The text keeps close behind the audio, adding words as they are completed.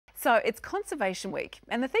So it's Conservation Week,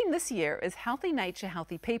 and the theme this year is Healthy Nature,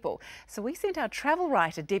 Healthy People. So we sent our travel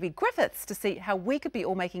writer Debbie Griffiths to see how we could be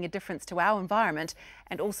all making a difference to our environment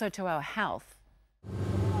and also to our health.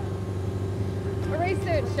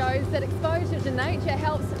 Research shows that exposure to nature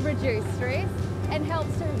helps reduce stress and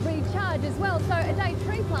helps to recharge as well. So a day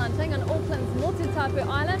tree planting on Auckland's Motutapu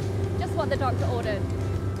Island, just what the doctor ordered.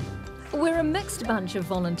 We're a mixed bunch of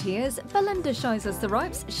volunteers. Belinda shows us the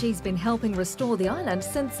ropes. She's been helping restore the island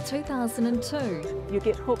since 2002. You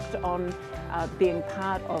get hooked on being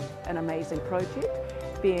part of an amazing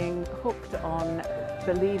project, being hooked on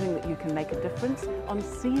believing that you can make a difference, on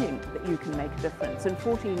seeing that you can make a difference. In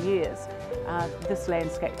 14 years, this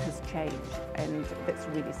landscape has changed, and that's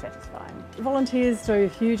really satisfying. Volunteers do a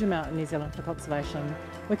huge amount in New Zealand for conservation.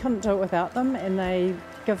 We couldn't do it without them, and they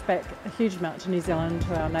give back a huge amount to New Zealand,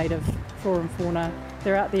 to our native flora and fauna.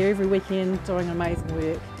 They're out there every weekend doing amazing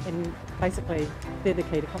work, and basically they're the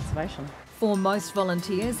key to conservation. For most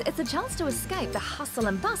volunteers, it's a chance to escape the hustle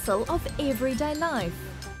and bustle of everyday life.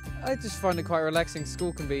 I just find it quite relaxing.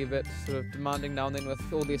 School can be a bit sort of demanding now and then with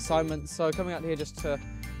all the assignments, so coming out here just to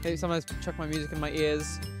maybe sometimes chuck my music in my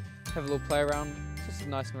ears, have a little play around, it's just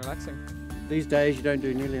nice and relaxing. These days you don't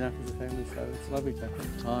do nearly enough as a family, so it's lovely to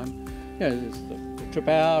have time. You know, there's the trip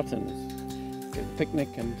out and there's the picnic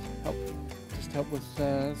and help with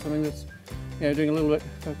something that's, you know, doing a little bit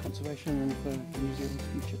for conservation and for New Zealand's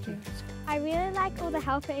future too. I really like all the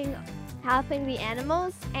helping the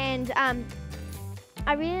animals, and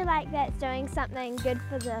I really like that it's doing something good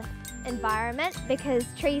for the environment, because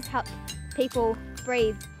trees help people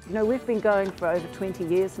breathe. You know, we've been going for over 20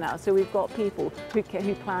 years now, so we've got people who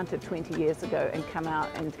planted 20 years ago and come out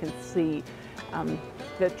and can see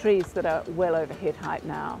the trees that are well over head height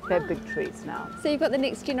now. They're big trees now. So you've got the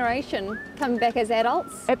next generation coming back as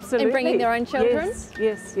adults? Absolutely. And bringing their own children?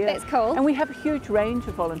 Yes. That's cool. And we have a huge range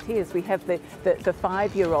of volunteers. We have the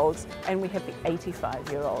 5-year-olds and we have the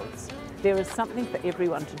 85-year-olds. There is something for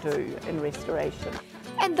everyone to do in restoration.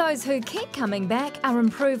 And those who keep coming back are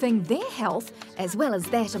improving their health as well as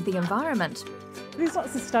that of the environment. There's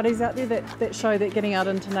lots of studies out there that show that getting out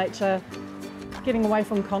into nature, getting away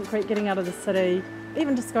from concrete, getting out of the city,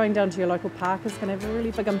 even just going down to your local park is going to have a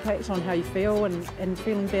really big impact on how you feel and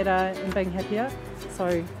feeling better and being happier.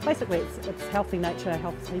 So basically it's healthy nature,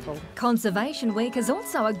 healthy people. Conservation Week is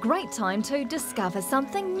also a great time to discover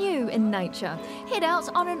something new in nature. Head out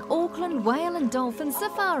on an Auckland whale and dolphin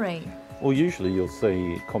safari. Well, usually you'll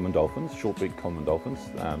see common dolphins, short-beaked common dolphins.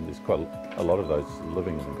 There's quite a lot of those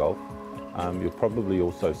living in the Gulf. You'll probably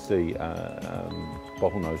also see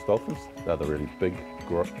bottlenose dolphins. They're the really big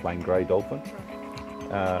plain grey dolphin.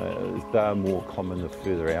 They're more common the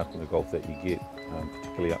further out in the Gulf that you get,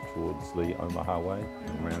 particularly up towards the Omaha Way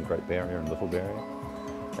and around Great Barrier and Little Barrier.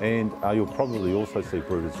 And you'll probably also see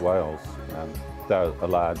Bryde's whales. They're a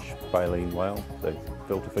large baleen whale. They're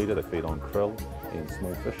filter feeder, they feed on krill and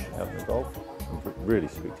small fish out in the Gulf. Really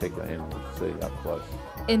spectacular animals to see up close.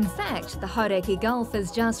 In fact, the Hauraki Gulf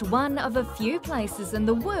is just one of a few places in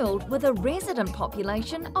the world with a resident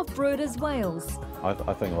population of Bryde's whales. I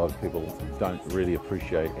think a lot of people don't really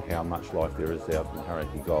appreciate how much life there is out in the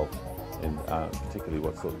Hauraki Gulf, and particularly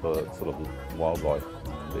what sort of wildlife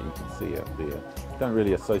that you can see out there. Don't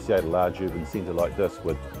really associate a large urban centre like this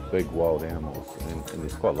with big wild animals, and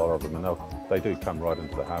there's quite a lot of them, and they do come right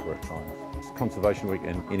into the harbour at times. It's Conservation Week,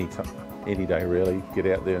 and any day really, get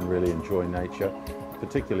out there and really enjoy nature,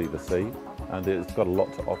 particularly the sea. And it's got a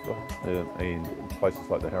lot to offer, and places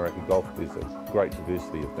like the Hauraki Gulf, there's a great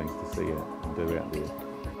diversity of things to see and do out there.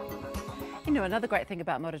 You know, another great thing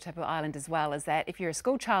about Motutapu Island as well is that if you're a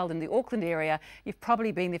school child in the Auckland area, you've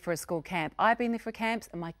probably been there for a school camp. I've been there for camps,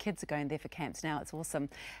 and my kids are going there for camps now. It's awesome.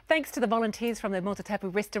 Thanks to the volunteers from the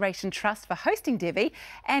Motutapu Restoration Trust for hosting Debbie,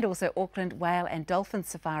 and also Auckland Whale and Dolphin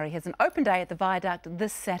Safari has an open day at the Viaduct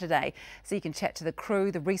this Saturday. So you can chat to the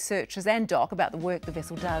crew, the researchers and Doc about the work the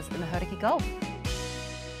vessel does in the Hauraki Gulf.